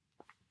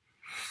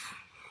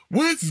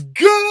What's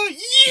good?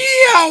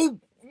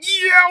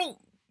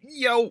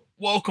 Yo.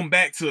 Welcome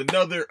back to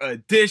another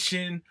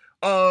edition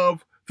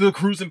of the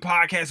Cruising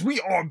Podcast. We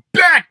are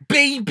back,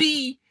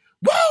 baby.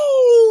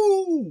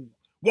 Woo!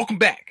 Welcome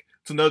back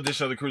to another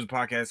edition of the Cruising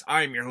Podcast.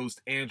 I am your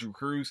host, Andrew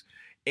Cruz.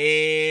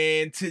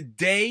 And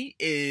today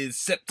is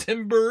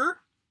September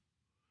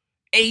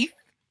 8th,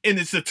 and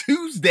it's a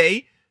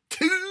Tuesday.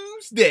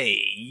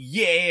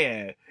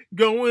 Yeah.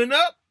 Going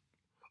up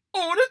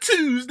on a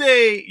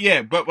Tuesday.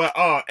 Yeah, but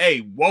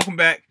hey, welcome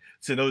back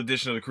to another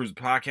edition of the Cruising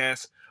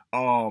Podcast.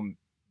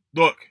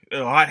 Look, a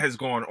lot has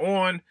gone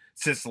on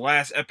since the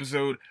last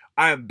episode.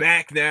 I am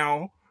back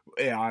now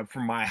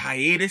from my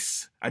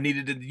hiatus. I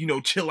needed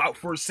to, chill out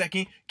for a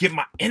second, get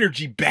my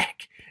energy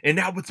back, and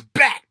now it's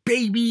back,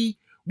 baby.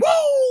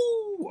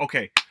 Woo!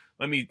 Okay,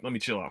 let me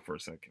chill out for a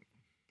second.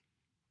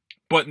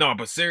 But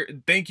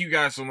thank you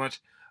guys so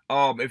much.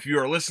 If you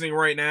are listening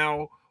right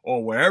now,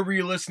 or wherever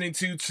you're listening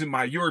to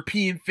my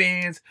European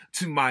fans,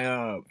 to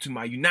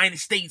my United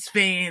States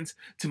fans,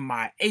 to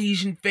my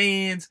Asian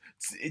fans,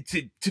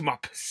 to my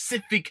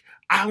Pacific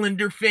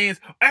Islander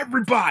fans,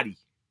 everybody,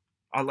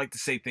 I'd like to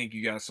say thank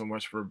you guys so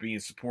much for being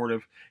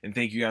supportive, and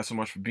thank you guys so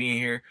much for being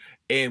here.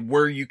 And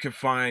where you can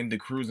find the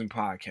Cruising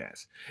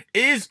Podcast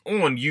is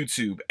on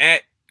YouTube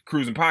at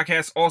Cruising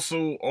Podcast,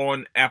 also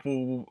on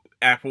Apple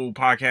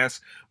Podcasts,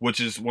 which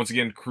is once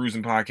again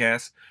Cruising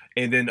Podcast,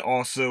 and then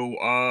also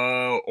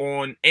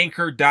on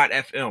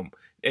Anchor.fm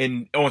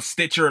and on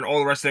Stitcher and all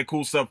the rest of that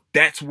cool stuff.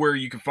 That's where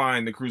you can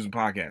find the Cruising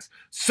Podcast.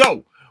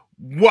 So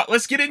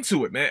let's get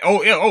into it, man.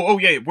 Oh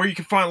yeah. Where you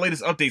can find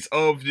latest updates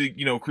of the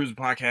Cruising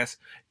Podcast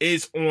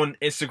is on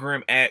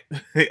Instagram at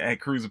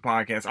Cruising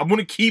Podcast. I'm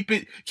gonna keep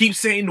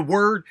saying the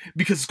word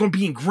because it's gonna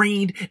be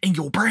ingrained in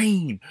your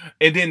brain.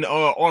 And then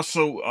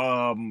also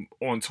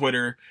on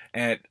Twitter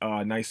at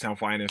Nicetown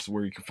Finest,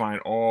 where you can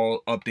find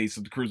all updates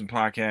of the Cruising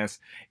Podcast,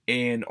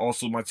 and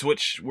also my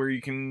Twitch, where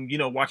you can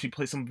watch me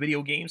play some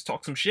video games,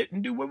 talk some shit,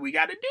 and do what we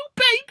gotta do,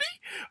 baby.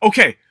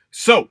 Okay,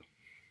 so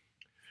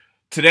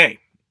today,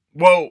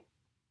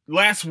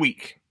 last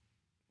week,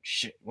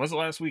 was it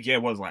last week? Yeah,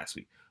 it was last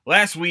week.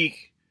 Last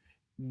week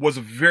was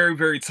a very,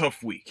 very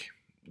tough week.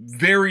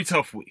 Very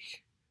tough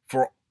week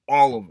for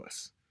all of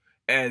us.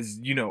 As,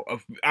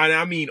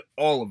 I mean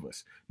all of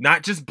us.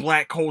 Not just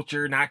black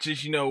culture, not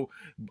just,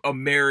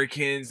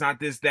 Americans, not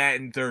this, that,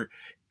 and third.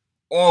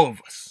 All of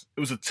us. It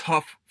was a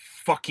tough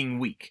fucking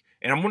week.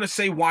 And I'm going to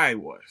say why it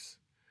was.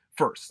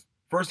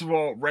 First of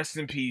all, rest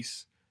in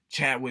peace,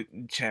 Chadwick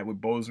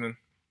Boseman.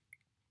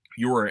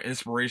 You were an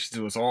inspiration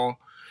to us all.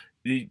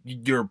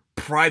 Your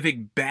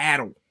private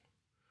battle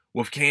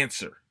with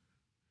cancer.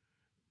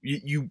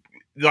 You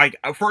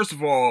first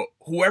of all,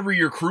 whoever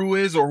your crew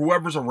is or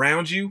whoever's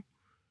around you,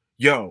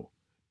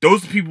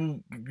 those are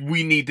people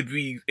we need to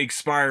be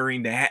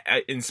inspiring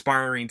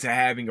to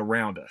having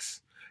around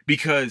us.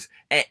 Because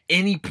at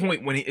any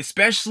point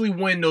especially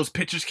when those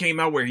pictures came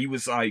out where he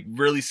was like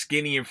really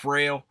skinny and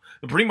frail,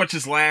 pretty much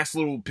his last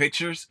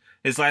pictures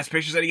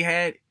that he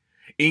had,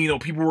 and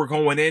people were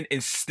going in,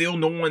 and still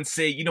no one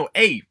said,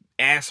 hey,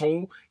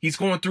 asshole, he's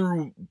going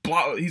through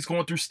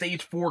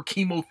stage 4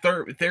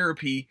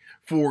 chemotherapy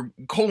for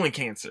colon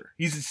cancer.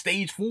 He's in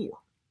stage 4.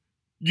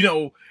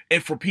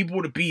 And for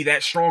people to be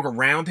that strong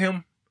around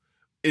him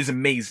is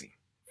amazing.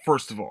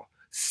 First of all.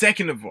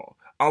 Second of all,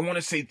 I want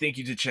to say thank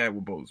you to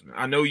Chadwick Boseman.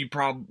 I know you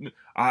probably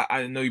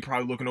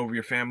looking over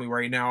your family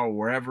right now or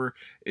wherever.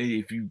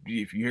 If you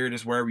hear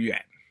this, wherever you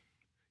at,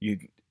 you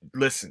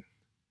listen.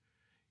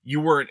 You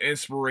were an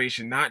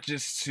inspiration not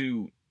just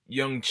to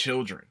young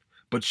children,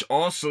 but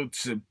also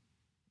to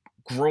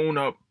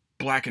grown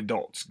black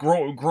adults,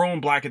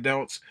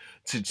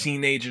 to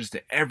teenagers,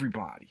 to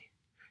everybody.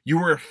 You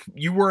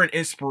were an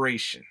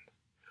inspiration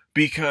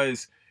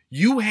because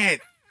you had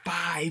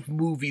 5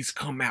 movies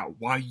come out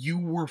while you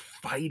were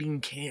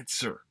fighting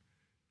cancer,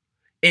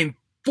 and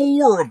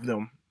 4 of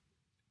them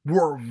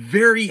were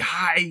very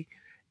high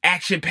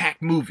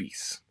action-packed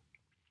movies.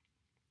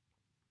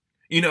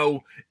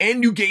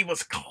 And you gave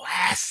us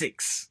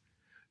classics.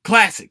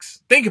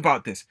 Think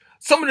about this.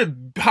 Some of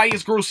the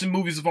highest grossing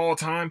movies of all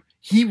time,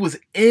 he was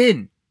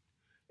in.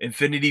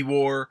 Infinity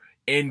War,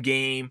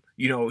 Endgame.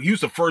 He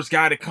was the first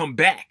guy to come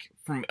back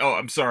from,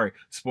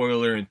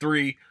 spoiler in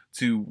 3,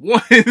 2,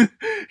 1.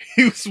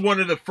 He was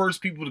one of the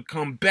first people to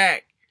come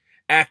back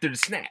after the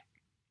snap.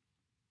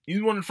 He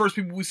was one of the first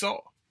people we saw.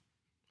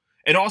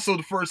 And also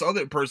the first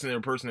other person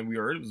that we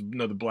heard was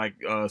another black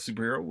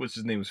superhero, which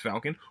his name was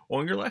Falcon.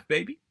 On your left,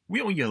 baby. We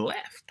on your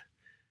left.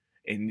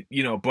 And,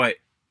 but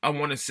I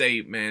want to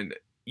say, man,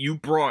 you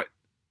brought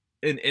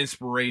an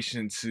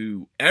inspiration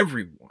to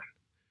everyone.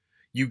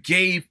 You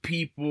gave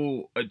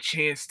people a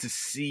chance to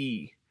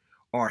see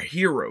our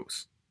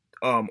heroes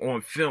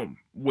on film,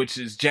 which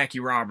is Jackie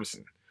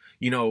Robinson.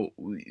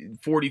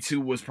 42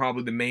 was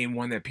probably the main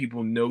one that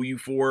people know you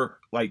for,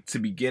 like, to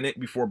begin it,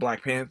 before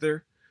Black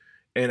Panther.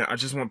 And I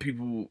just want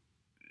people,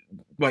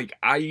 like,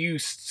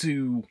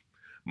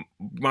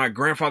 my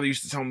grandfather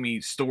used to tell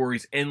me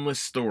stories, endless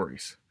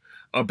stories,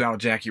 about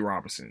Jackie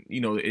Robinson.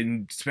 You know,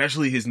 and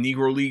especially his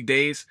Negro League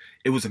days,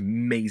 it was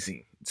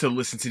amazing to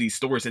listen to these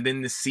stories and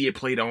then to see it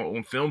played out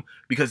on film,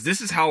 because this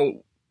is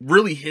how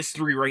really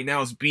history right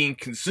now is being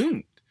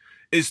consumed,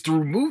 is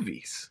through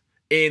movies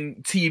and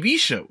TV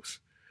shows.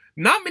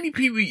 Not many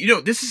people, you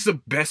know, this is the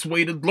best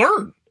way to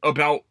learn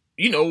about,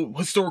 you know,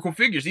 historical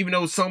figures, even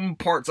though some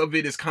parts of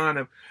it is kind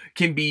of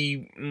can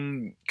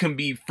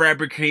be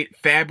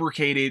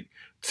fabricated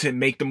to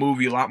make the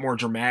movie a lot more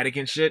dramatic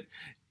and shit.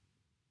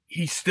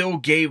 He still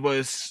gave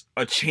us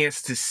a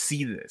chance to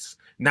see this.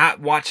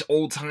 Not watch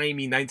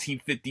old-timey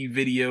 1950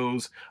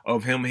 videos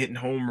of him hitting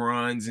home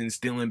runs and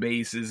stealing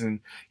bases and,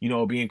 you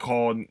know, being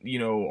called, you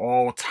know,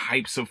 all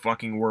types of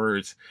fucking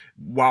words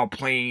while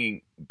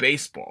playing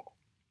baseball,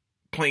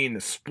 playing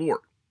the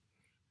sport.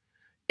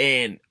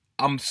 And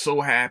I'm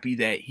so happy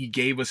that he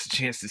gave us a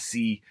chance to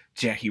see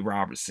Jackie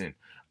Robinson,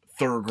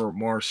 Thurgood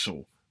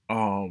Marshall,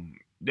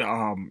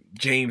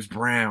 James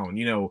Brown.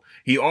 You know,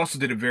 he also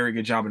did a very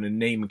good job in the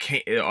name of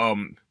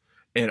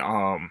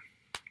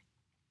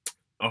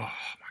oh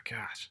my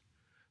gosh,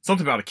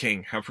 something about a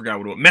king. I forgot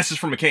what it was. Message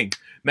from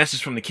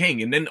the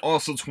King, and then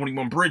also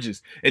 21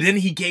 Bridges, and then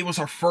he gave us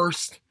our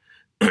first.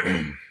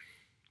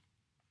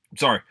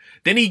 Sorry,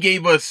 then he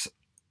gave us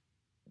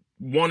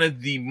one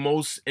of the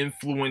most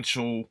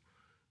influential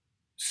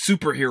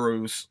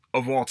superheroes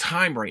of all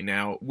time right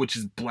now, which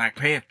is Black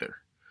Panther.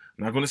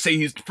 I'm not going to say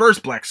he's the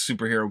first black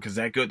superhero, because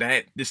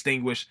that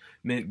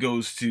distinguishment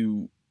goes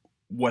to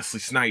Wesley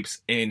Snipes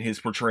and his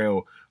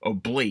portrayal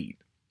of Blade.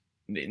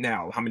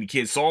 Now, how many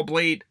kids saw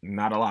Blade?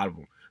 Not a lot of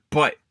them.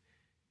 But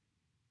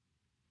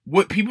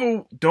what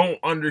people don't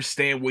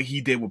understand what he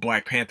did with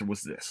Black Panther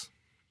was this.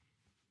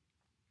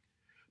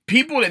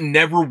 People that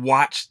never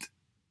watched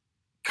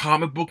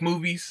comic book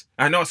movies,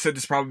 I know I said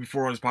this probably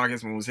before on this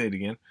podcast, but I'm going to say it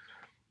again.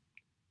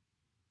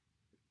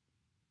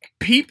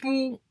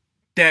 People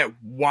that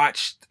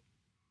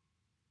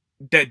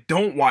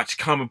don't watch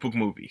comic book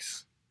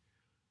movies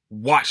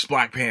watched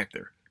Black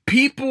Panther.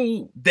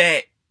 People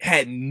that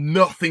had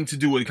nothing to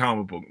do with a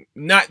comic book,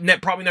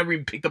 probably never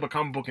even picked up a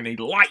comic book in their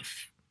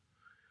life,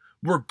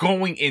 were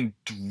going in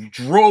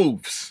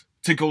droves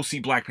to go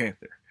see Black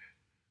Panther.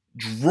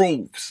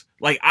 Droves.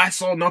 Like, I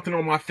saw nothing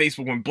on my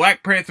Facebook when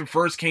Black Panther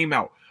first came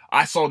out.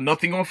 I saw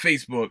nothing on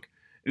Facebook,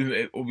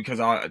 because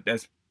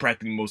that's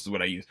practically most of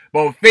what I use.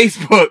 But on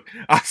Facebook,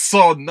 I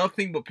saw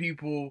nothing but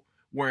people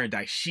wearing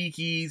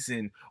dashikis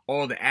and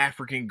all the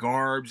African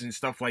garbs and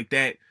stuff like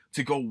that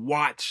to go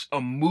watch a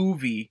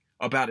movie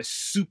about a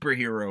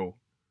superhero,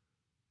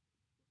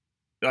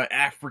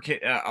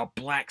 a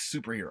black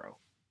superhero.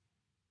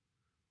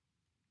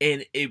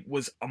 And it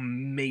was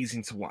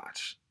amazing to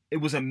watch. It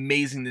was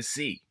amazing to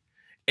see.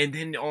 And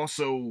then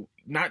also,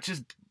 not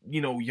just,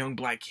 you know, young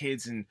black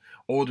kids and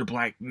older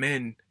black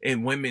men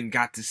and women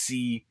got to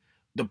see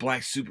the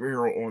black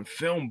superhero on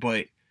film,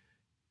 but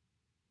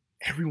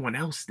everyone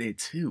else did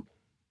too.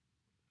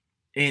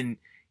 And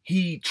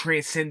he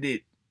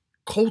transcended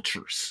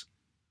cultures.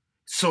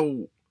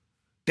 So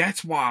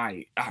that's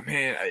why,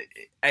 man,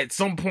 at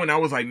some point I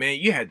was like, man,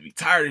 you had to be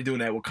tired of doing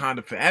that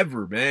Wakanda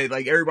Forever, man.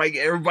 Like,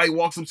 everybody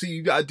walks up to you,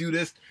 you gotta do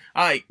this.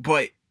 All right,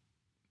 but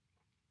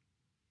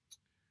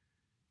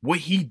what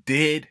he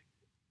did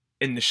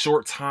in the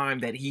short time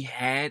that he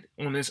had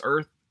on this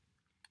earth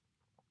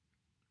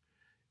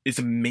is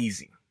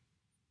amazing.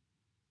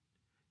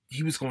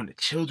 He was going to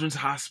children's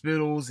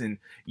hospitals and,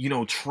 you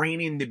know,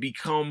 training to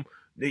become,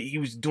 he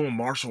was doing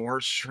martial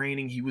arts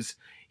training. He was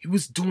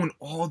doing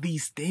all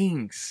these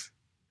things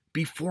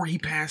before he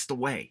passed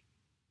away.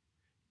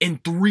 In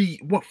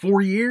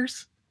 4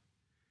 years?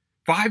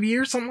 5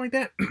 years? Something like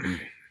that?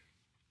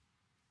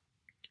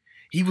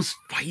 He was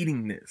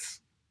fighting this.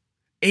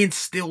 And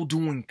still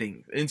doing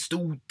things. And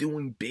still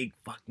doing big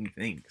fucking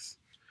things.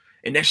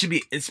 And that should be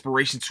an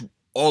inspiration to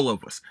all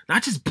of us.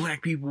 Not just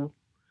black people.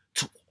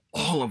 To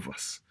all of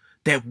us.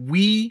 That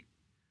we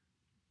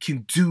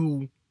can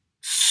do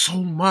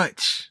so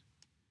much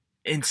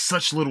in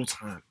such little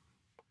time.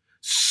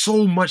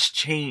 So much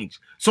change.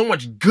 So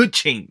much good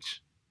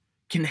change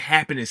can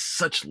happen in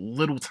such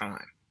little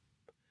time.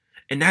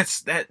 And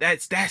that's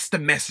the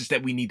message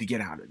that we need to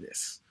get out of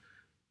this.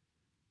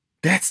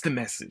 That's the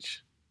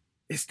message.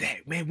 It's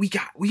that, man, we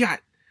got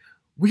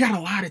a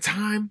lot of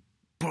time,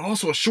 but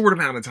also a short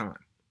amount of time.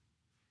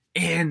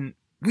 And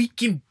we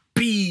can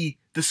be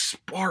the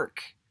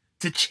spark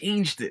to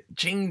change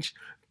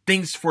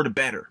things for the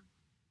better.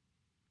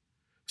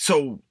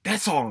 So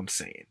that's all I'm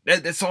saying.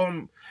 That's all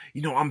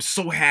I'm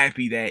so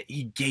happy that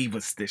he gave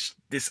us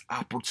this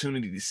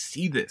opportunity to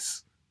see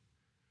this.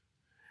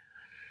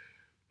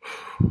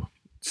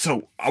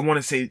 So I want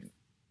to say,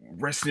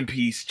 rest in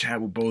peace,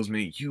 Chadwick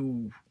Boseman.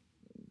 You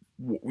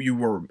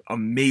were an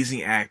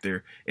amazing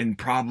actor and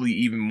probably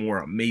even more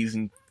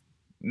amazing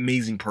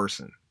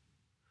person.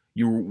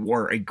 You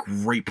were a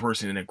great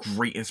person and a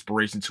great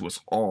inspiration to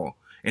us all.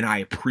 And I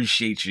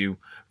appreciate you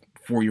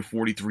for your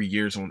 43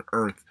 years on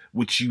Earth,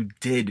 which you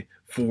did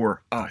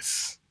for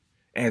us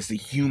as the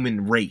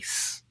human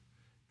race.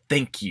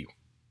 Thank you.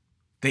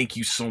 Thank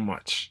you so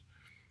much.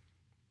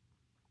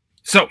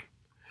 So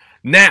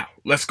now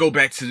let's go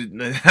back to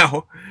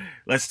now.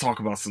 Let's talk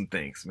about some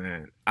things,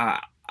 man.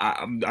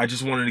 I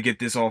just wanted to get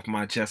this off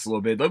my chest a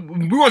little bit. We're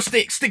gonna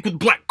stick with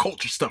black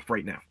culture stuff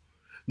right now.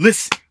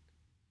 Listen,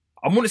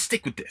 I'm gonna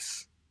stick with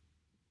this.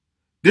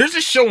 There's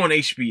a show on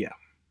HBO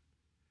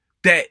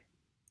that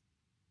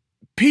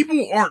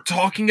people aren't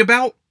talking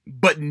about,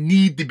 but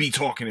need to be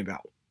talking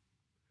about,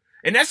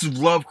 and that's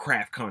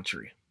Lovecraft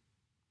Country.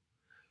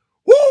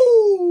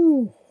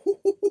 Woo!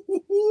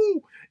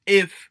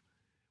 If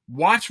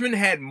Watchmen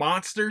had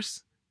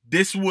monsters,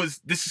 this is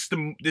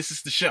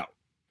the show.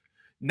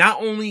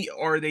 Not only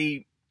are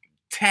they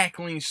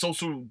tackling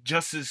social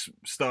justice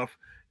stuff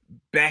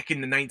back in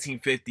the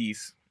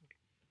 1950s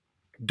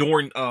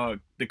during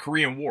the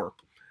Korean War,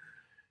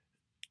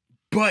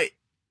 but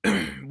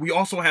we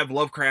also have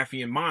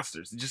Lovecraftian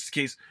monsters. Just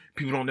in case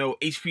people don't know,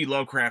 H.P.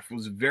 Lovecraft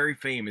was very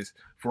famous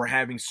for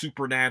having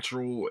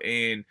supernatural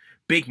and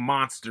big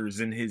monsters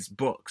in his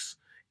books.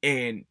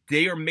 And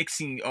they are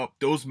mixing up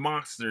those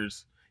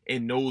monsters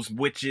and those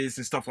witches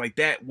and stuff like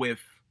that with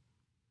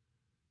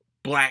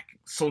black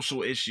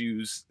social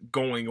issues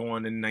going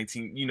on in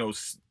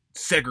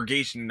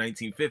segregation in the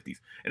 1950s.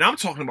 And I'm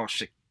talking about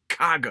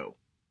Chicago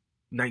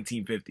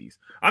 1950s.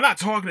 I'm not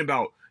talking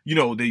about,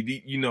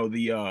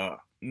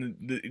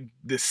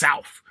 the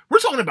South. We're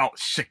talking about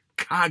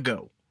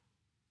Chicago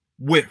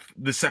with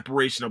the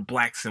separation of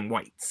blacks and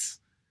whites.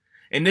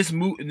 And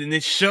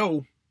this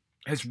show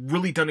has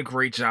really done a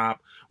great job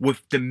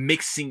with the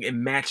mixing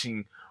and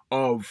matching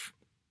of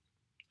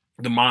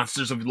the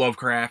monsters of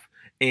Lovecraft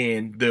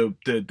and the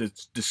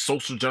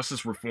social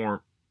justice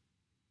reform.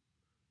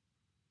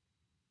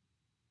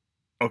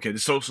 Okay, the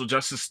social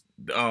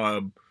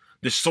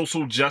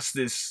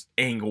justice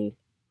angle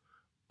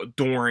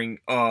during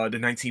the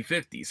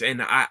 1950s,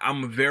 and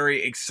I'm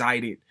very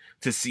excited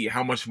to see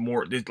how much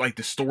more. Like,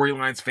 the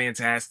storyline's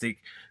fantastic.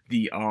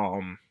 The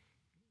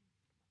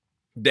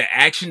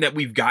action that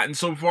we've gotten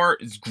so far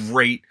is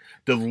great.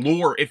 The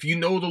lore, if you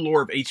know the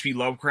lore of H.P.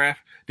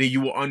 Lovecraft, then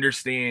you will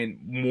understand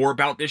more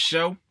about this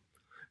show.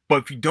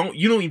 But if you don't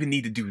even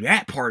need to do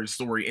that part of the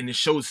story, and the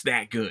show's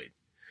that good.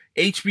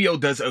 HBO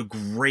does a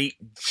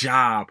great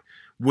job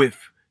with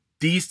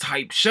these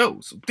type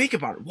shows. Think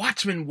about it.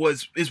 Watchmen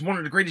is one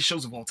of the greatest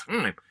shows of all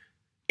time.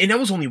 And that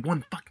was only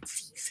one fucking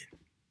season.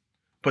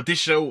 But this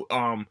show,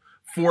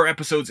 4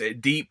 episodes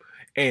deep,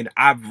 and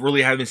I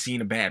really haven't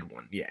seen a bad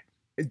one yet.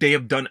 They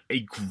have done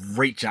a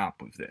great job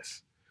with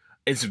this.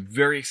 It's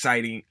very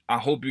exciting. I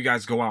hope you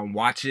guys go out and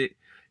watch it.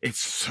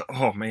 It's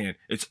on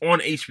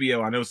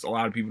HBO. I know a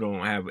lot of people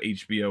don't have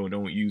HBO and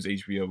don't use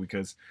HBO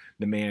because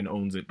the man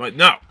owns it. But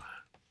no,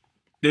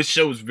 this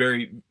show is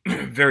very,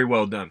 very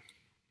well done.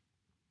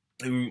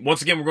 And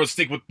once again, we're gonna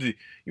stick with this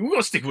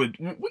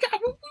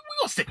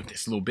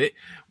a little bit.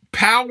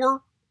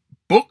 Power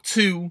Book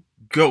 2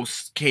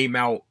 Ghost came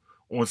out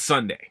on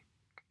Sunday.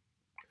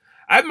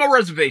 I have my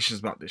reservations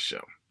about this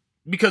show.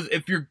 Because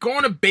if you're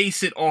going to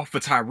base it off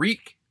of Tariq,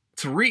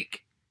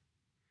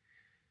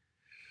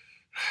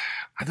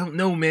 I don't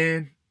know,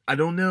 man. I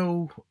don't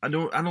know. I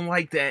don't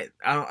like that.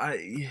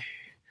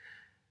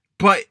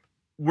 But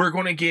we're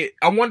going to get,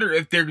 I wonder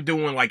if they're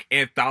doing like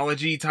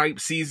anthology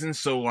type seasons.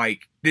 So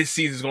like this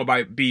season's going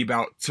to be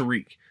about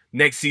Tariq.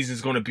 Next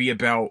season's going to be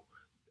about,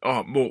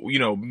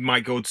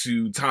 might go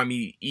to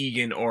Tommy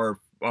Egan or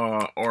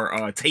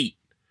Tate.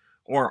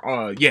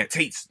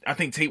 Tate's. I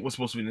think Tate was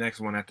supposed to be the next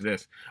one after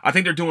this. I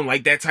think they're doing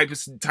like that type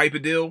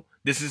of deal.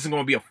 This isn't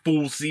going to be a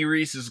full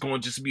series. This is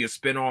going to just be a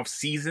spinoff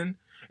season,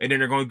 and then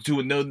they're going to do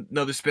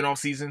another spinoff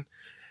season.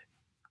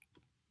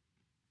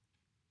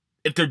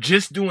 If they're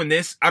just doing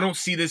this, I don't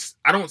see this.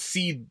 I don't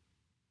see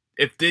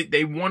if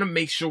they want to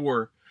make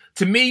sure.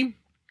 To me,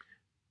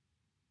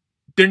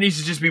 there needs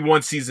to just be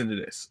one season to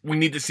this. We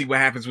need to see what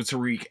happens with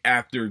Tariq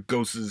after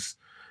Ghost's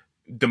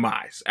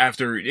demise.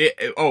 After it.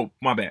 Oh,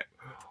 my bad.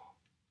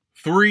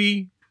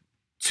 3,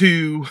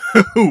 2,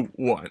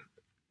 1.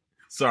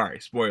 Sorry,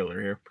 spoiler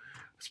here.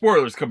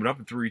 Spoilers coming up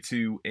in 3,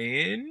 2,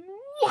 and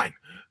 1.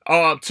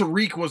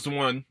 Tariq was the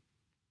one,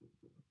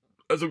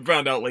 as we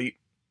found out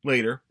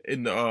later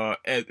in the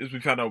as we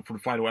found out for the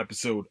final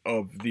episode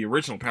of the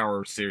original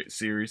Power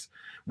series,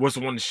 was the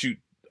one to shoot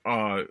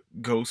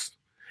Ghost,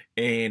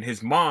 and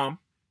his mom,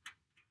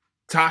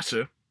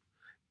 Tasha,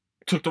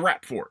 took the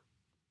rap for it,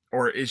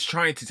 or is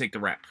trying to take the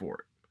rap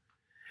for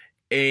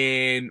it,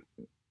 and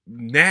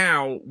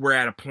now we're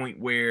at a point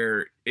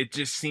where it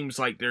just seems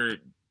like they're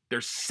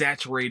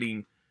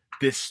saturating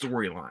this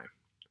storyline.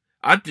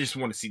 I just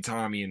want to see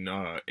Tommy and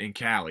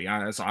Callie.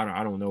 I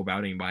don't know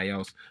about anybody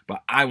else,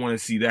 but I want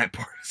to see that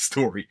part of the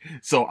story.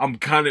 So I'm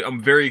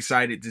very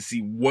excited to see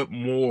what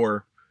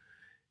more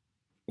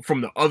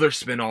from the other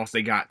spinoffs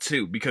they got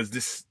too,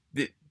 because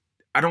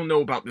I don't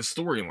know about this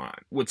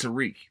storyline with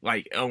Tariq.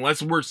 Like,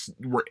 unless we're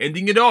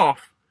ending it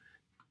off,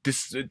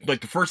 this,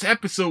 like, the first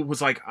episode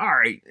was like, all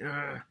right.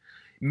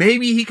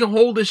 Maybe he can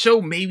hold the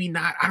show, maybe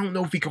not. I don't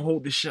know if he can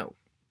hold the show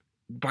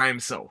by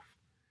himself.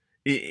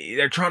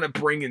 They're trying to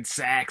bring in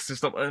Sax and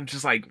stuff. I'm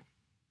just like,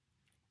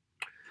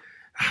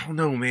 I don't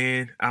know,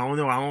 man. I don't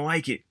know. I don't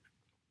like it.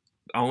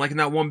 I don't like it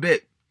not one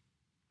bit.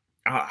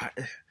 I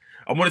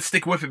want to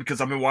stick with it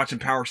because I've been watching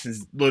Power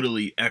since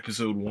literally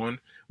episode 1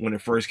 when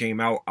it first came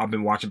out. I've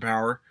been watching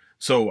Power,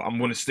 so I'm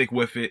going to stick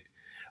with it.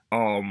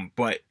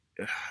 But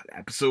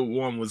episode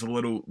 1 was a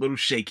little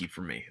shaky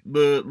for me.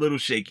 Little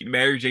shaky.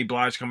 Mary J.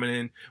 Blige coming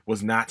in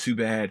was not too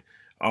bad.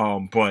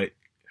 But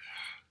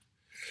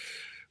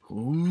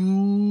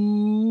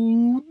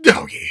ooh,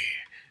 doggy.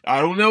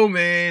 I don't know,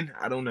 man.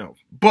 I don't know.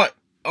 But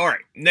all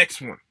right,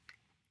 next one.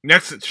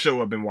 Next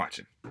show I've been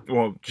watching.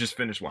 Well, just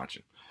finished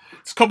watching.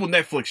 It's a couple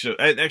Netflix shows.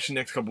 Actually,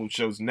 next couple of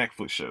shows,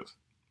 Netflix shows.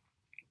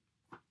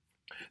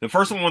 The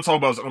first one I want to talk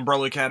about is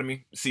Umbrella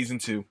Academy season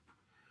 2.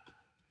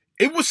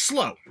 It was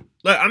slow.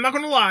 Like, I'm not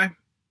gonna lie,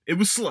 it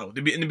was slow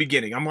in the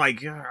beginning. I'm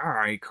like, all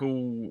right,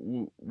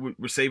 cool.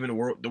 We're saving the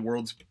world. The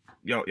world's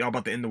y'all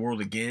about to end the world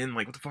again.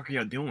 Like, what the fuck are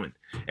y'all doing?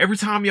 Every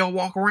time y'all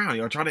walk around,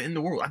 y'all try to end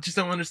the world. I just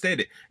don't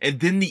understand it. And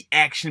then the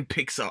action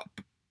picks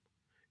up.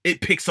 It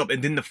picks up,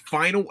 and then the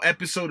final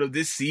episode of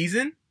this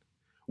season,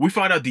 we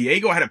find out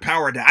Diego had a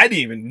power that I didn't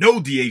even know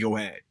Diego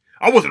had.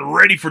 I wasn't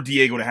ready for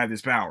Diego to have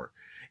this power.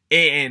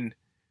 And,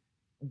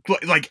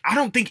 like, I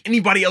don't think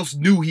anybody else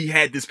knew he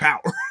had this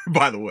power,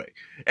 by the way.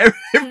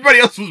 Everybody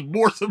else was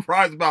more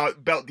surprised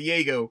about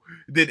Diego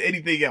than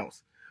anything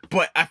else.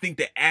 But I think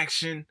the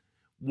action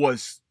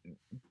was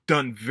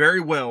done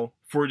very well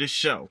for this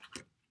show.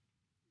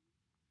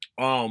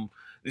 It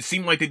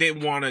seemed like they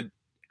didn't want to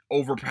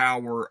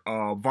overpower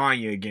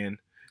Vanya again,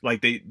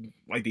 like they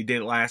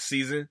did last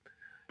season.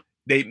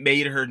 They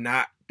made her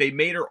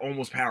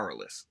almost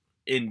powerless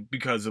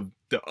because of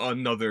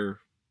another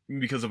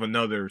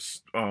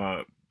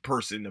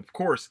person. Of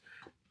course,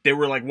 they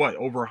were like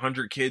over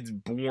 100 kids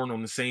born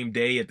on the same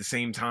day at the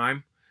same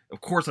time. Of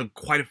course,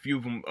 quite a few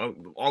of them,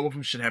 all of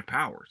them should have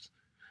powers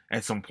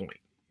at some point.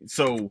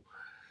 So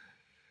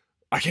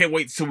I can't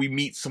wait till we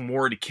meet some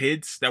more of the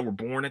kids that were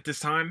born at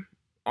this time.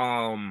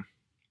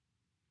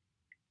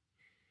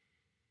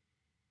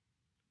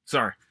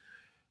 Sorry.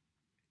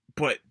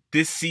 But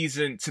this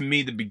season, to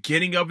me, the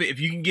beginning of it, if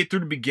you can get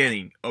through the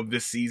beginning of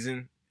this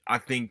season, I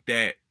think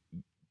that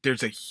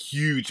there's a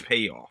huge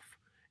payoff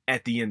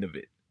at the end of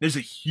it. There's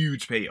a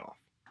huge payoff.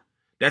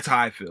 That's how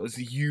I feel. It's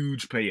a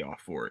huge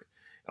payoff for it.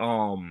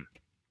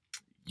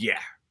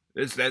 Yeah.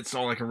 That's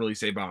all I can really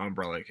say about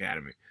Umbrella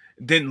Academy.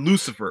 Then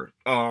Lucifer.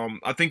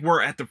 I think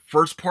we're at the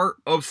first part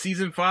of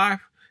season 5,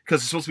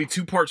 because it's supposed to be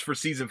 2 parts for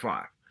season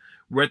 5.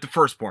 We're at the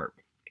first part.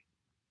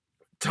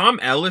 Tom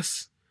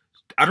Ellis,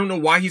 I don't know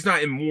why he's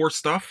not in more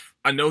stuff.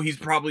 I know he's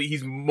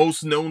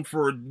most known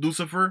for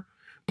Lucifer,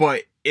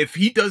 but if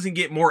he doesn't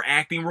get more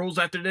acting roles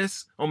after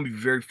this, I'm gonna be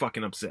very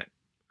fucking upset.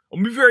 I'm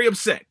gonna be very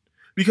upset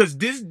because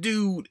this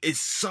dude is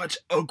such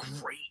a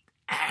great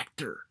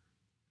actor.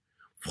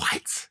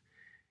 What?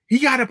 He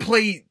got to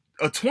play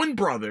a twin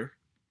brother,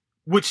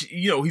 which,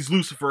 he's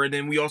Lucifer, and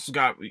then we also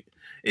got,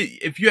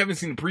 if you haven't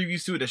seen the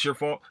previews to it, that's your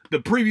fault. The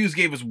previews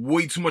gave us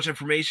way too much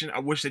information. I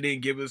wish they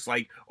didn't give us,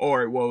 all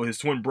right, well, his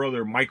twin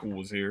brother, Michael,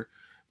 was here.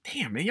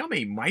 Damn, man, y'all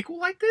made Michael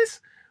like this?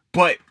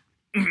 But,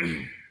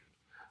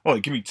 oh,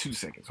 give me 2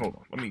 seconds. Hold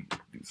on. Let me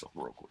do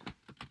something real quick.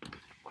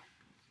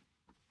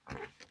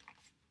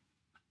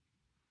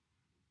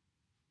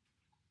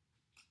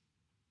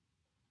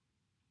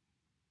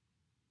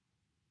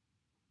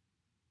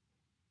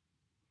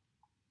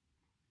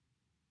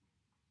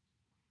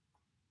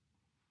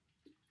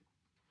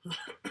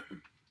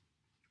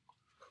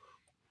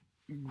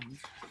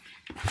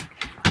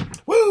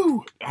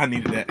 Woo! I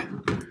needed that.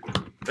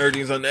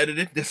 Everything's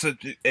unedited.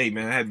 Hey,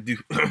 man, I had to do.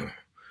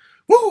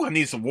 Woo! I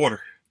need some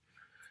water.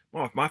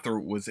 Well, if my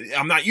throat was.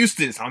 I'm not used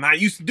to this. I'm not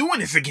used to doing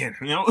this again.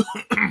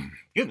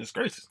 Goodness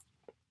gracious.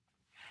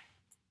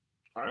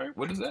 All right,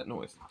 what is that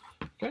noise?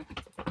 Okay.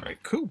 All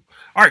right, cool.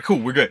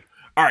 We're good.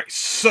 All right,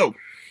 so.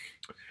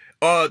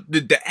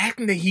 The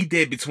acting that he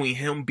did between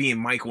him being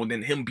Michael and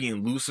then him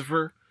being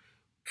Lucifer.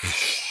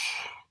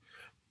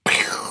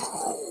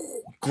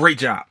 Great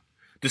job.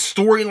 The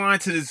storyline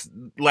to this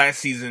last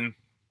season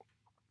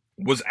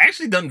was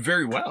actually done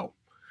very well.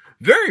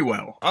 Very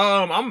well.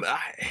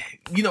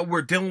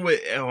 We're dealing with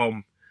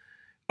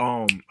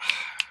not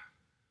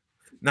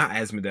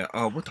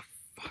Asmodee. What the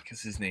fuck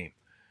is his name?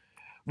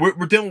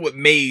 We're dealing with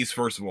Maze,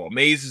 first of all.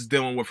 Maze is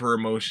dealing with her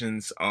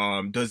emotions,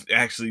 or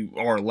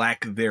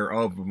lack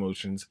thereof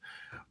emotions.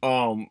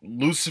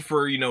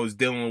 Lucifer, is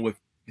dealing with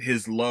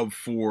his love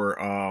for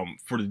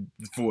the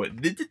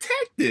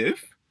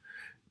detective.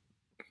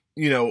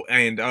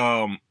 And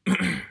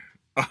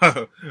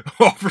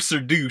Officer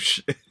Douche.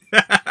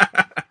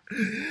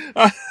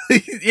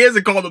 He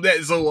hasn't called him that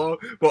in so long,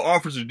 but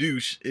Officer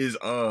Douche is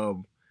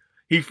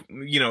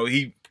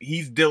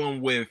he's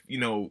dealing with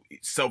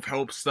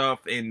self-help stuff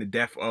and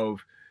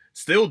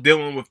still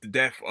dealing with the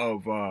death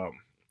of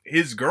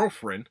his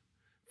girlfriend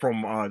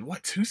from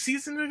 2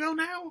 seasons ago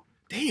now.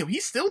 Damn,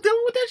 he's still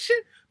dealing with that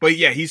shit. But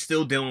yeah, he's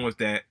still dealing with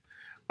that.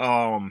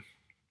 Oh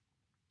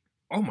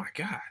my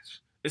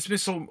gosh. It's been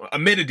so...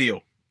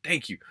 Amenadiel.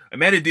 Thank you.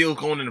 Amenadiel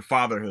going into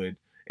fatherhood.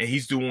 And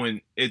he's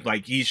doing it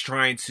like he's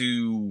trying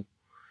to...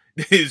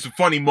 his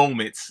funny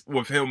moments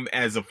with him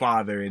as a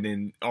father, and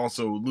then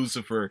also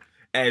Lucifer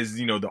as,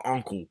 you know, the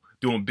uncle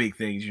doing big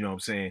things, you know what I'm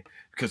saying?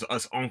 Because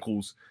us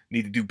uncles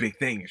need to do big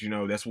things, you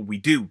know, that's what we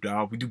do,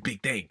 dog. We do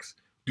big things,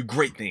 do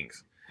great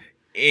things.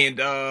 And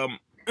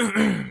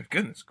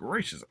goodness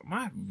gracious,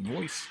 my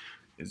voice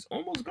is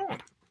almost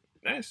gone.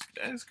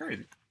 That's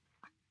crazy.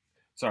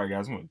 Sorry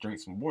guys, I'm gonna drink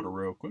some water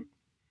real quick.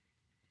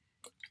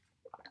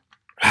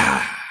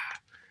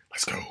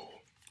 Let's go.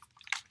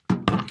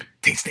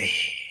 Tasty.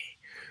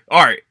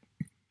 All right.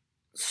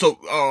 So,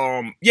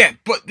 yeah,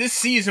 but this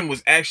season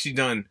was actually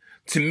done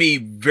to me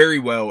very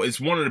well.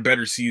 It's one of the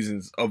better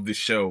seasons of the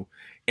show,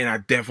 and I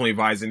definitely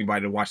advise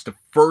anybody to watch the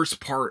first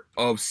part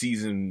of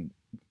season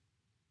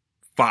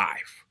 5.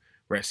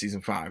 We're at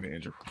season 5,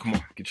 Andrew. Come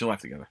on, get your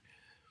life together.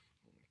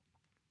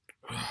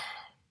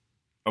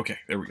 Okay,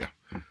 there we go.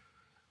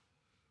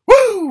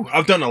 Woo!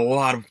 I've done a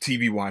lot of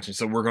TV watching,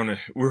 so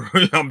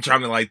I'm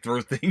trying to like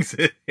throw things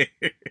in.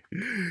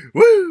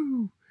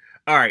 Woo!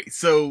 All right,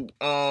 so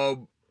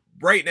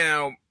right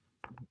now,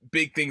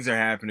 big things are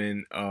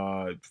happening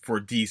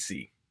for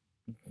DC.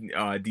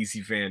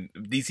 DC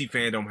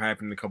fandom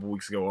happened a couple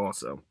weeks ago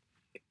also,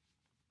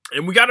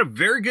 and we got a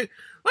very good.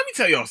 Let me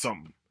tell y'all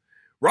something.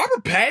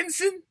 Robert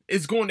Pattinson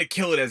is going to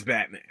kill it as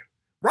Batman.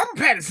 Robert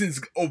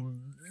Pattinson's a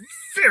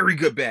very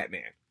good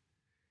Batman.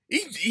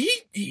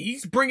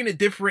 He's bringing a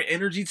different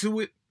energy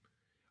to it,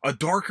 a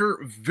darker,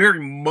 very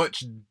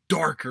much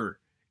darker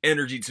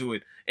energy to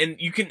it, and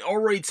you can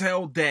already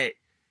tell that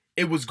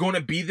it was going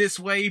to be this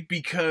way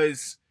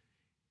because,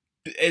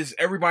 as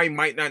everybody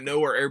might not know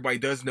or everybody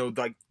does know,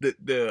 like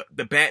the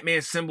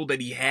Batman symbol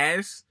that he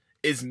has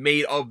is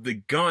made of the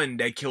gun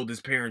that killed his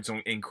parents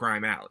in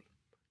Crime Alley.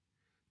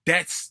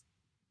 That's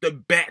the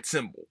bat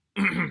symbol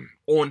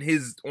on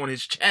his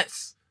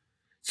chest.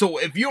 So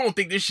if you don't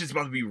think this shit's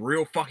about to be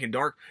real fucking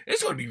dark,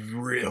 it's gonna be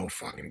real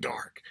fucking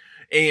dark.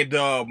 And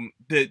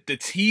the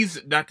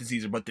teaser, not the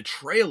teaser, but the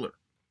trailer.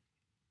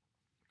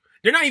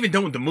 They're not even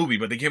done with the movie,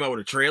 but they came out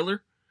with a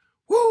trailer.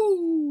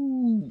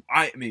 Woo!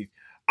 I mean,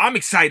 I'm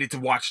excited to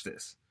watch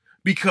this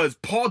because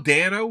Paul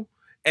Dano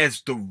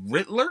as the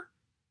Riddler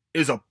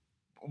is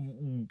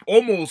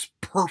almost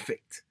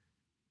perfect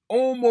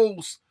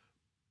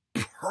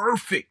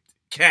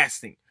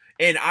casting,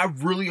 and I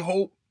really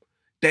hope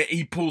that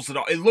he pulls it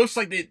off. It looks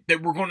like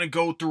that we're going to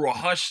go through a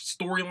Hush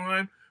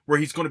storyline where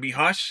he's going to be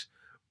Hush.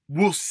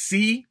 We'll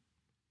see,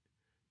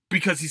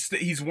 because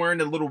he's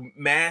wearing a little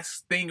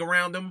mask thing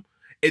around him,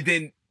 and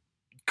then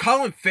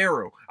Colin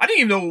Farrell. I didn't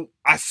even know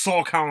I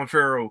saw Colin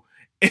Farrell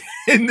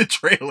in the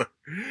trailer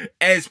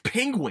as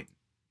Penguin.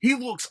 He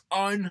looks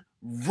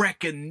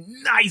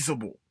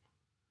unrecognizable.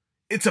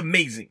 It's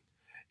amazing.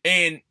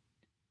 And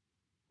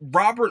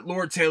Robert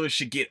Lord Taylor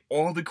should get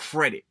all the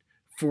credit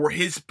for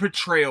his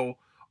portrayal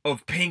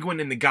of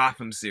Penguin in the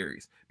Gotham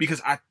series.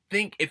 Because I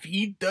think if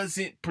he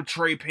doesn't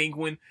portray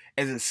Penguin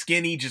as a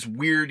skinny, just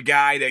weird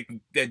guy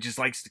that just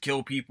likes to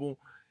kill people,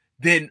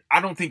 then I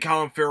don't think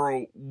Colin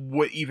Farrell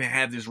would even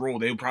have this role.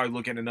 They would probably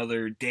look at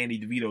another Danny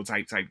DeVito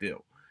type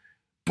deal.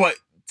 But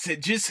to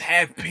just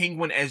have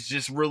Penguin as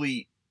just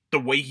really the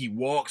way he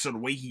walks or the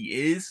way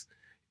he is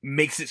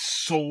makes it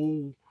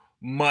so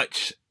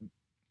much,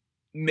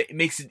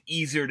 makes it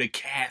easier to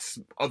cast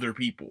other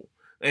people.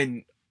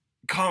 And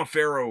Colin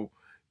Farrell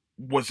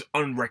was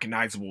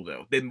unrecognizable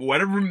though. Then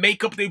whatever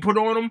makeup they put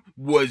on him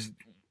was,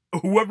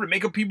 whoever the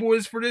makeup people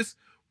is for this,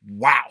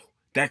 wow,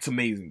 that's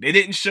amazing. They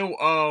didn't show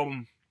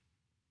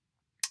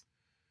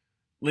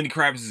Lenny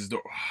Kravitz's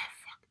door. Oh,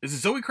 fuck. Is it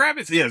Zoe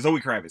Kravitz? Yeah,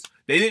 Zoe Kravitz.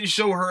 They didn't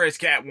show her as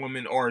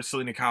Catwoman or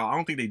Selena Kyle. I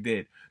don't think they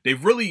did. They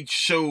really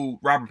showed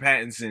Robert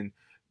Pattinson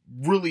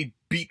really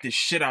beat the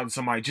shit out of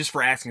somebody just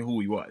for asking who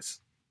he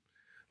was.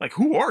 Like,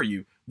 who are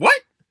you?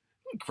 What?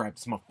 Crap,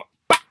 this motherfucker.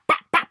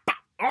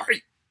 All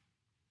right.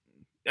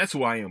 That's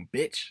who I am,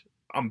 bitch.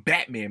 I'm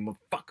Batman,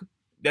 motherfucker.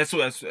 That's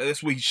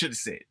what he should have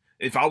said.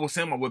 If I was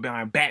him, I would have been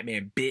like,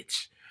 Batman,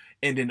 bitch.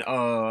 And then,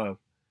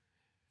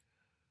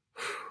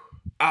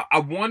 I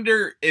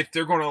wonder if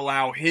they're going to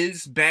allow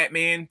his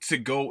Batman to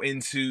go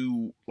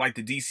into, like,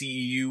 the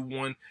DCEU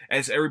one.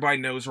 As everybody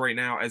knows right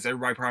now, as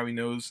everybody probably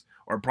knows,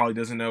 or probably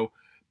doesn't know,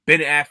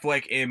 Ben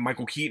Affleck and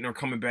Michael Keaton are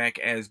coming back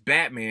as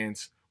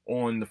Batmans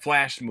on the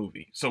Flash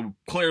movie. So,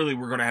 clearly,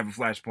 we're going to have a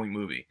Flashpoint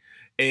movie.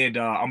 And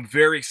I'm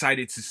very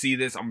excited to see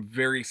this. I'm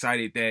very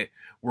excited that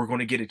we're going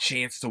to get a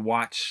chance to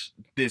watch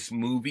this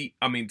movie.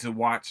 I mean, to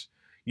watch,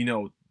 you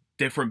know,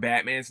 different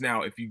Batmans.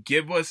 Now, if you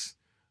give us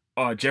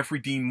Jeffrey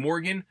Dean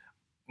Morgan,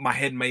 my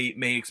head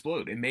may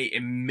explode.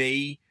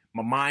 My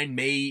mind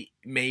may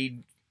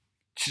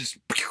just,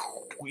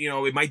 you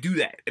know, it might do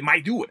that. It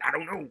might do it. I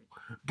don't know.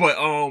 But,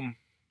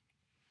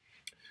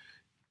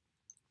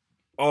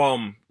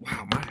 wow,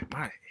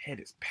 my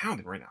head is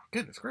pounding right now.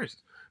 Goodness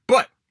gracious.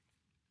 But,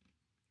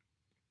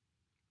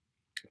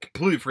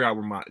 completely forgot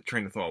where my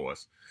train of thought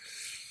was.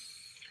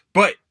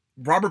 But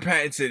Robert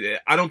Pattinson,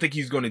 I don't think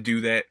he's going to do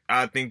that.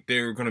 I think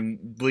they're going to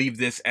leave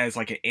this as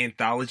like an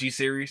anthology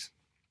series,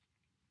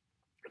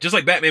 just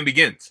like Batman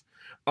Begins.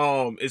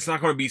 It's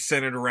not going to be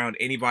centered around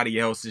anybody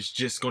else. It's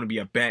just going to be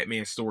a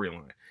Batman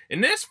storyline,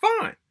 and that's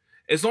fine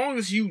as long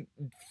as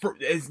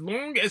as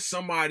long as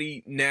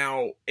somebody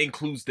now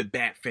includes the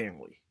Bat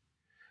family.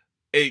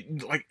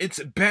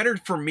 It's better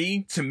for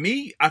me. To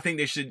me, I think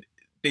they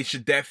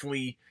should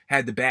definitely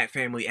have the Bat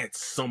family at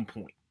some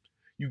point.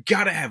 You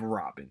gotta have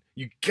Robin.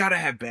 You gotta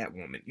have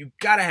Batwoman. You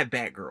gotta have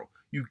Batgirl.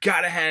 You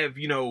gotta have,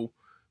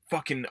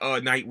 fucking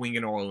Nightwing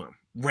and all of them.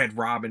 Red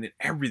Robin and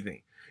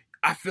everything.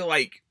 I feel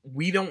like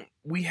we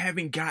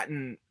haven't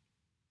gotten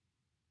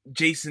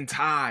Jason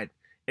Todd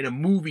in a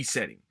movie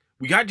setting.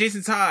 We got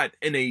Jason Todd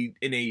in a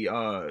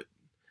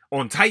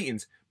on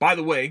Titans. By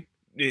the way,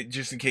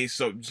 just in case,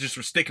 so just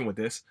for sticking with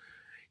this,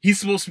 he's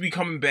supposed to be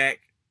coming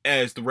back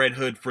as the Red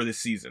Hood for this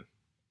season.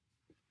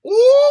 Ooh,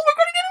 we're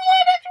gonna get a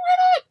live action Red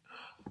Hood.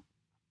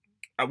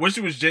 I wish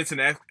it was Jensen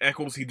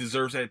Ackles. He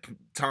deserves that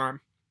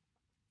time.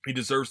 He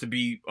deserves to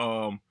be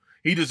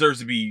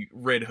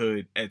Red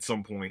Hood at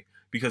some point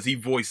because he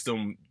voiced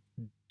him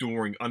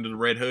during Under the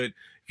Red Hood.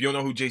 If you don't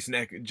know who Jensen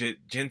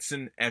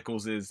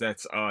Ackles is,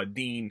 that's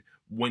Dean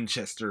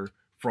Winchester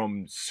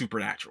from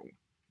Supernatural,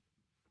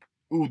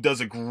 who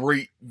does a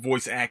great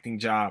voice acting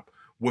job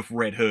with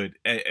Red Hood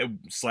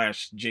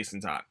 /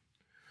 Jason Todd.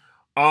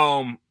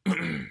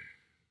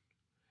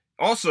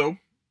 Also,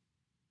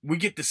 we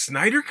get the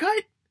Snyder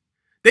Cut.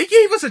 They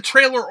gave us a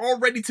trailer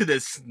already to the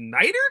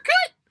Snyder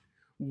Cut?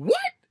 What?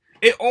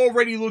 It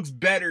already looks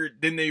better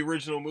than the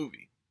original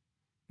movie.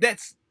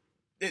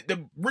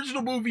 The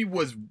original movie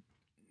was...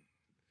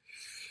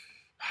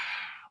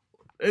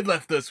 It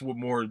left us with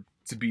more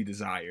to be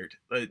desired.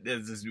 We're going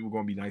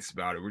to be nice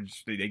about it.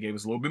 They gave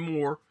us a little bit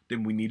more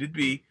than we needed to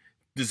be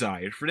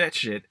desired for that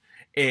shit.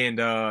 And,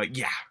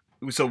 yeah.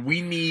 So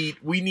we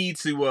need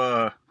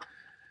to...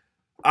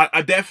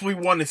 I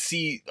definitely want to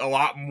see a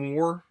lot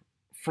more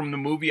from the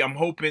movie. I'm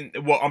hoping...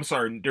 Well, I'm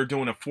sorry. They're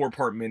doing a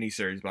 4-part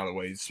miniseries, by the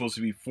way. It's supposed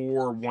to be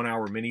 4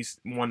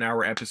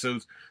 1-hour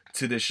episodes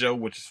to this show,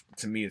 which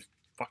to me is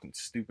fucking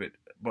stupid.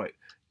 But...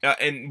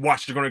 and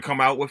watch, they're going to come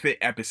out with it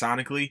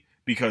episodically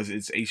because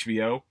it's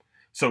HBO.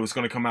 So it's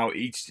going to come out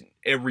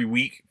every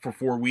week for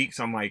 4 weeks.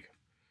 I'm like...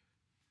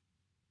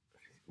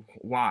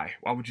 Why?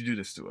 Why would you do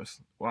this to us?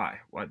 Why?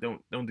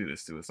 Don't do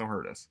this to us. Don't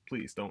hurt us.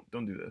 Please don't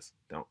do this.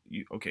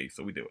 Okay,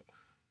 so we do it.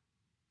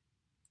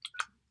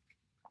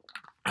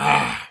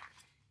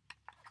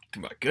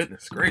 My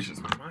goodness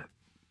gracious, my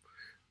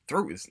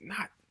throat is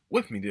not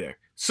with me today.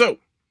 So,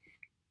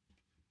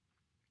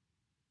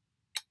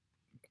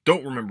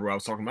 don't remember what I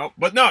was talking about,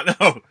 but no.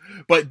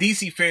 But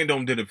DC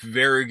Fandom did a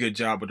very good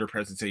job with their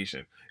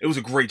presentation. It was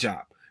a great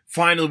job.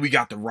 Finally, we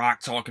got The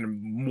Rock talking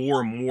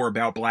more and more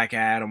about Black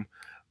Adam.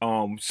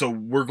 So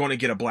we're going to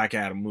get a Black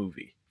Adam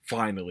movie,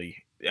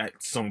 finally,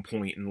 at some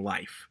point in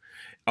life.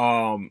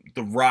 The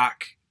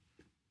Rock...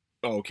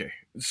 Oh, okay.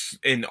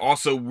 And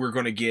also, we're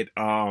going to get...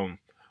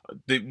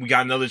 we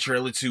got another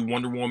trailer to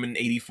Wonder Woman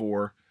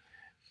 84.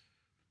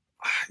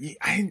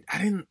 I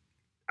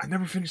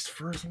never finished the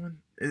first one.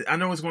 I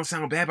know it's going to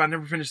sound bad, but I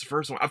never finished the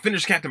first one. I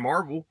finished Captain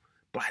Marvel,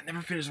 but I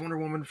never finished Wonder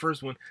Woman the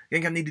first one. I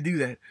think I need to do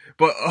that.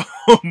 But,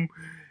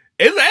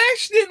 it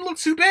actually didn't look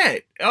too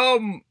bad.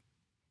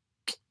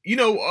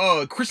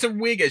 Kristen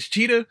Wiig as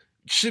Cheetah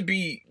should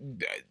be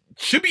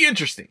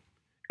interesting.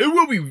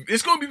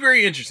 It's going to be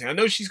very interesting. I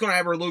know she's going to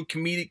have her little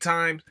comedic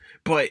times,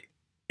 but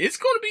it's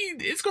going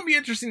to be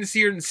interesting to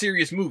see her in a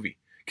serious movie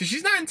because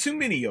she's not in too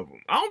many of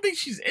them. I don't think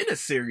she's in a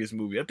serious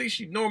movie. I think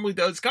she normally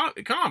does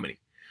comedy.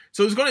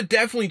 So it's going to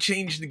definitely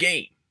change the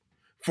game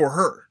for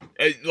her.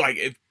 Like,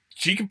 if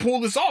she can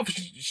pull this off,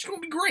 she's going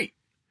to be great.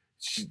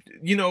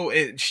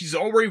 And she's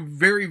already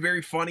very,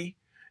 very funny.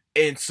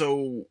 And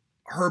so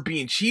her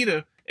being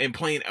Cheetah and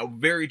playing a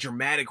very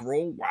dramatic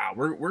role, wow,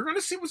 we're going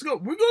to see what's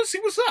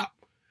up.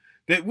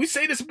 That we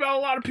say this about a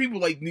lot of people,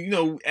 like,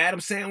 Adam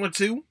Sandler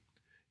too,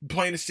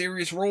 playing the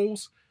serious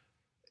roles.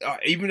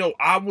 Even though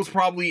I was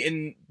probably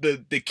in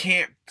the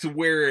camp to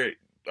where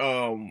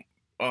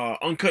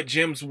Uncut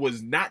Gems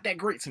was not that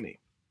great to me.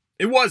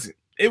 It wasn't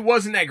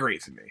that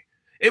great to me.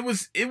 It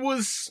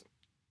was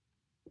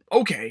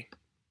okay.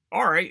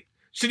 All right.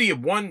 Should he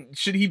have won?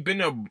 Should he been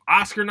an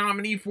Oscar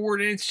nominee for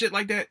it and shit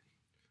like that?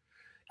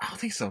 I don't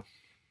think so.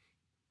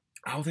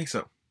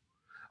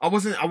 I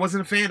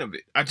wasn't a fan of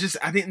it.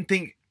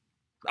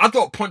 I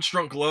thought Punch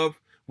Drunk Love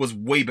was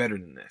way better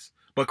than this.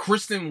 But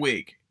Kristen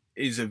Wiig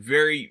is a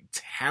very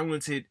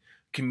talented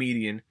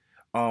comedian.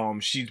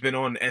 She's been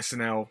on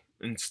SNL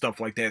and stuff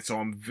like that, so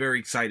I'm very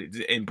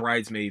excited. And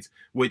Bridesmaids,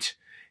 which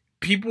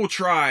people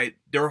tried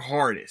their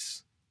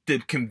hardest to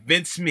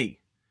convince me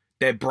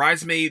that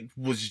Bridesmaid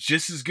was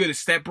just as good as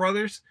Step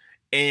Brothers,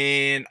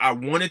 and I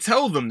want to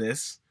tell them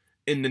this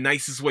in the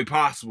nicest way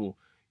possible.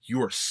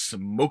 You are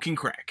smoking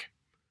crack.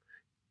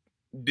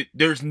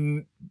 There's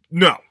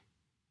no.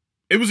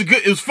 It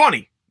was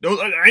funny. I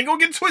ain't gonna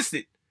get it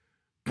twisted.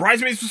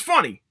 Bridesmaids was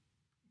funny.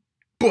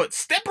 But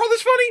Step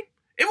Brothers funny?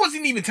 It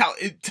wasn't even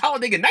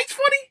Talladega Nights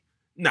funny?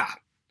 Nah.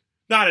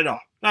 Not at all.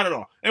 Not at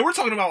all. And we're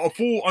talking about a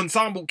full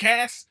ensemble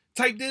cast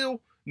type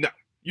deal? No.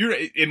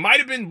 It might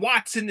have been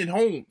Watson and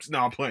Holmes. No,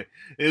 I'm playing.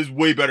 It was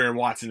way better than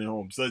Watson and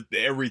Holmes.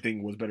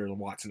 Everything was better than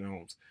Watson and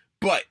Holmes.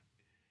 But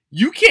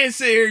you can't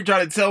sit here and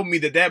try to tell me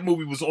that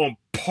movie was on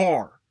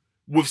par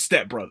with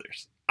Step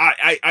Brothers.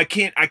 I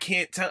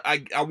can't tell.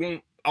 I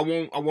won't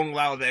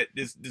allow that.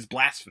 This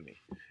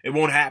blasphemy. It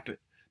won't happen.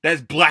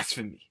 That's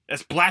blasphemy.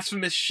 That's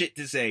blasphemous shit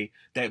to say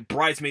that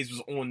Bridesmaids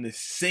was on the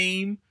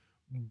same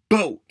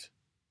boat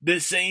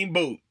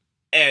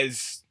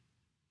as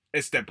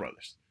Step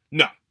Brothers.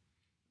 No.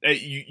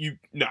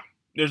 No.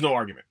 There's no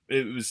argument.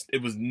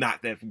 It was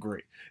not that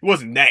great. It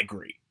wasn't that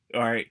great.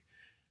 All right.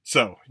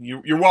 So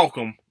you're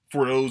welcome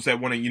for those that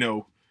want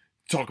to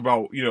talk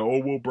about oh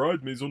well,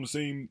 Bridesmaids on the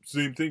same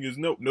thing as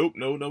no,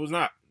 it's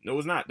not. No,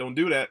 it's not. Don't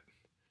do that.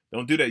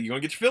 Don't do that. You're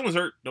gonna get your feelings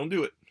hurt. Don't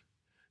do it.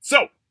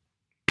 So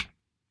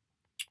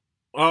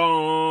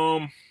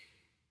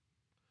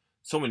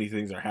so many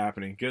things are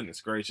happening.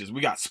 Goodness gracious.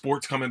 We got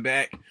sports coming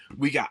back.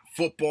 We got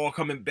football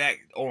coming back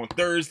on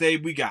Thursday.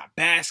 We got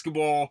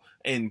basketball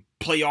in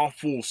playoff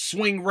full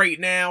swing right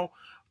now.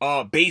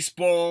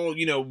 Baseball,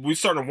 we're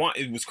starting to wind.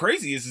 It was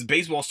crazy. Is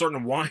baseball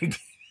starting to wind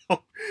down?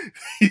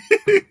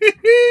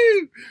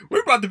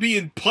 We're about to be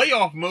in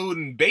playoff mode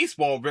in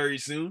baseball very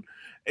soon.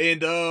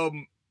 And,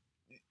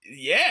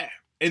 yeah.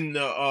 And,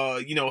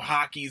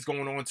 hockey is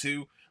going on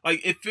too.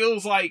 Like, it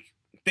feels like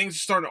things are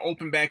starting to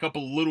open back up a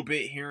little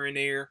bit here and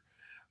there.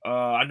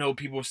 I know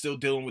people are still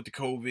dealing with the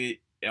COVID,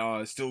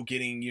 still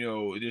getting,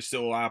 there's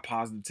still a lot of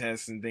positive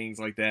tests and things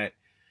like that.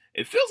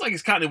 It feels like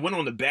it's kind of went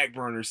on the back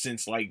burner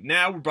since, like,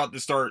 now we're about to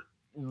start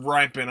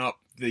ramping up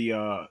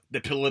the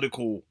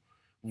political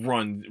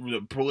run,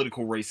 the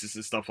political races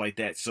and stuff like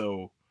that.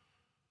 So,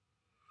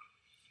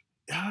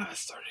 my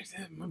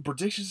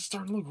predictions are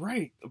starting to look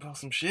right about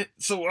some shit.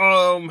 So,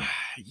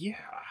 yeah.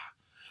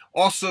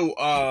 Also,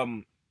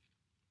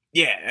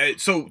 yeah,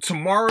 so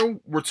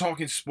tomorrow we're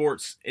talking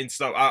sports and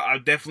stuff. I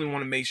definitely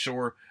want to make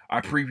sure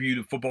I preview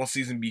the football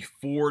season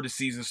before the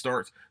season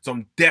starts. So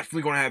I'm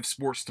definitely going to have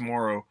sports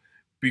tomorrow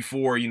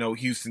before,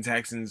 Houston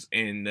Texans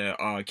and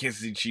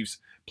Kansas City Chiefs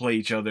play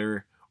each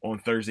other on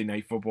Thursday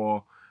Night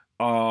Football.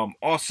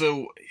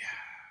 Also,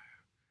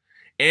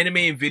 anime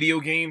and video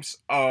games.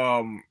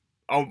 I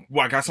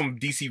got some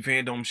DC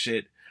fandom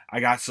shit. I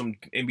got some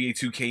NBA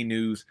 2K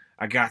news.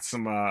 I got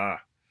some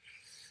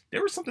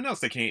there was something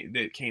else that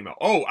came out.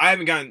 Oh, I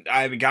haven't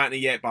gotten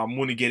it yet, but I'm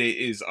gonna get it.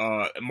 Is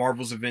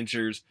Marvel's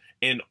Adventures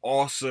and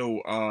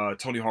also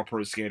Tony Hawk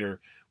Pro Skater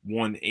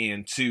 1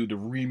 and 2, the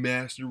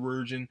remastered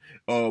version.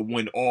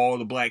 When all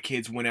the black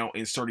kids went out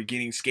and started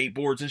getting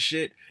skateboards and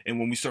shit, and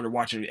when we started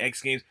watching the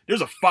X Games,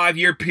 there's a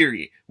 5-year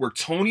period where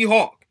Tony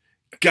Hawk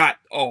got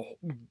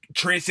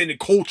transcended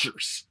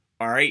cultures.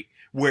 All right,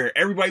 where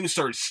everybody would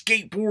start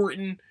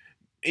skateboarding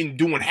and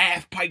doing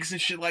half pikes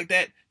and shit like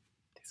that.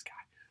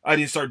 I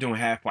didn't start doing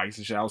half pikes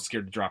and shit. I was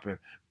scared to drop in.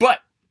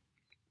 But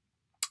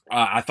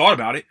I thought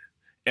about it.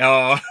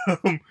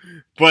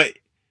 But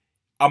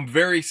I'm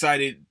very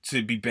excited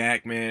to be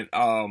back, man.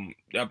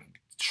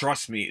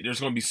 Trust me, there's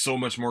going to be so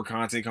much more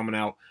content coming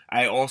out.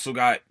 I also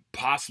got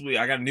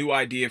a new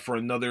idea for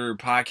another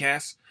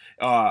podcast.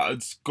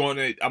 I'm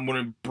going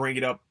to bring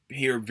it up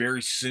here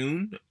very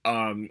soon.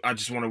 I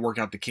just want to work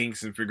out the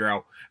kinks and figure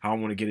out how I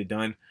want to get it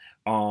done.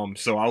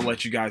 So I'll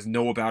let you guys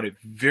know about it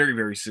very,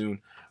 very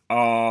soon.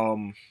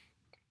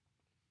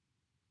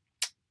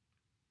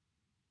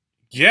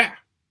 Yeah.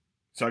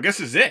 So I guess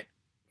this is it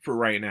for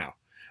right now.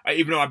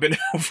 Even though I've been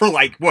out for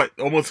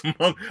almost a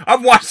month.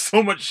 I've watched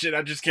so much shit,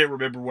 I just can't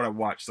remember what I've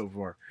watched so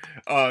far.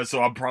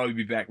 So I'll probably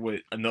be back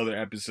with another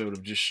episode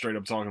of just straight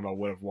up talking about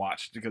what I've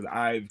watched, because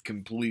I've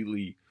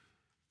completely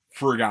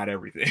forgot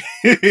everything.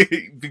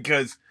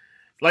 Because,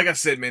 like I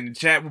said, man, the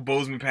chat with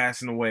Boseman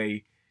passing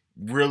away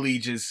really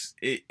just,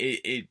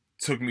 it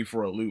took me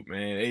for a loop,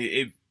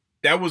 man.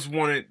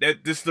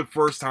 This is the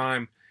first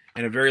time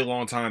in a very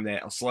long time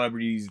that a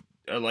celebrity's,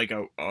 like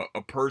a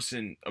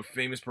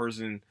famous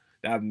person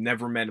that I've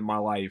never met in my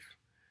life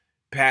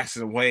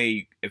passing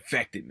away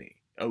affected me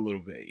a little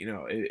bit.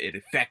 It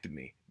affected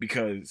me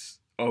because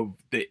of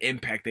the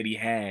impact that he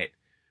had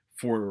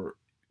for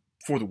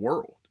the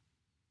world.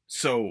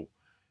 So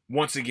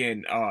once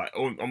again,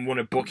 I'm going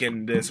to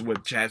bookend this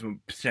with Chadwick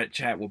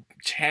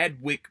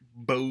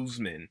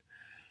Boseman.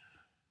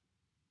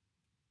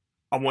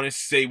 I want to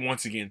say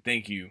once again,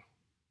 thank you,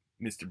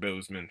 Mr.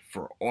 Boseman,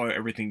 for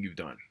everything you've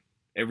done,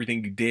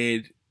 everything you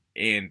did,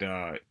 and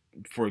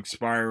for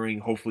inspiring,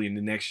 hopefully, in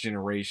the next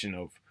generation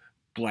of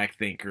black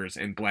thinkers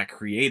and black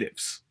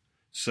creatives.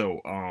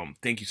 So,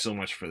 thank you so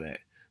much for that.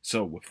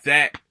 So, with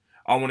that,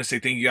 I want to say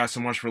thank you guys so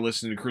much for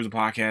listening to the Cruiser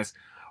Podcast.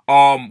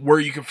 Where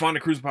you can find the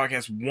Cruiser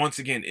Podcast, once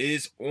again,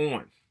 is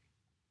on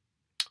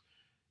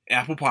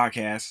Apple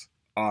Podcasts,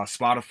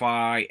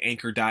 Spotify,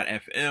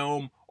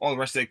 Anchor.fm, all the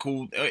rest of that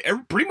cool.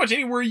 Pretty much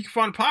anywhere you can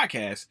find a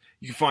podcast,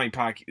 you can find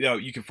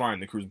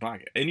the Cruising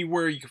Podcast.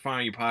 Anywhere you can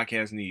find your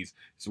podcast needs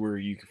is where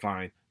you can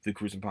find the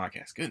Cruising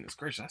Podcast. Goodness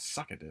gracious, I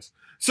suck at this.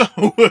 So,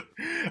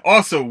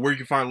 also where you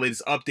can find the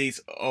latest updates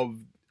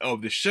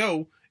of the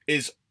show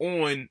is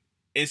on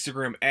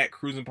Instagram at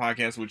Cruising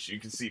Podcast, which you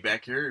can see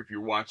back here if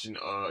you're watching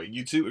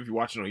YouTube. If you're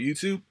watching on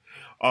YouTube,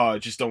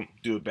 just don't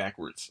do it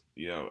backwards.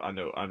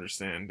 I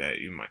understand that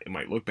it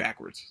might look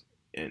backwards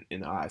in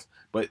the eyes,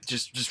 but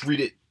just read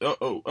it.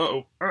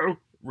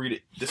 Read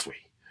it this way.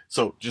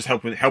 So just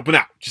helping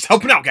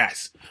out,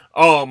 guys.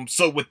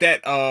 So with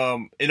that,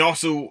 and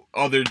also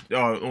other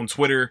on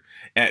Twitter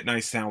at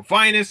Nicetown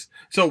Finest.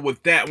 So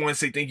with that, I want to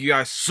say thank you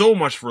guys so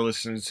much for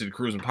listening to the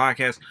Cruising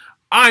Podcast.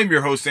 I'm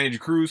your host, Andrew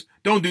Cruz.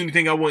 Don't do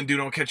anything I wouldn't do.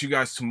 Don't catch you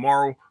guys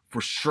tomorrow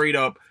for straight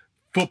up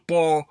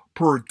football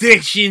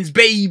predictions,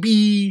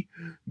 baby.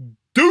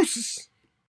 Deuces.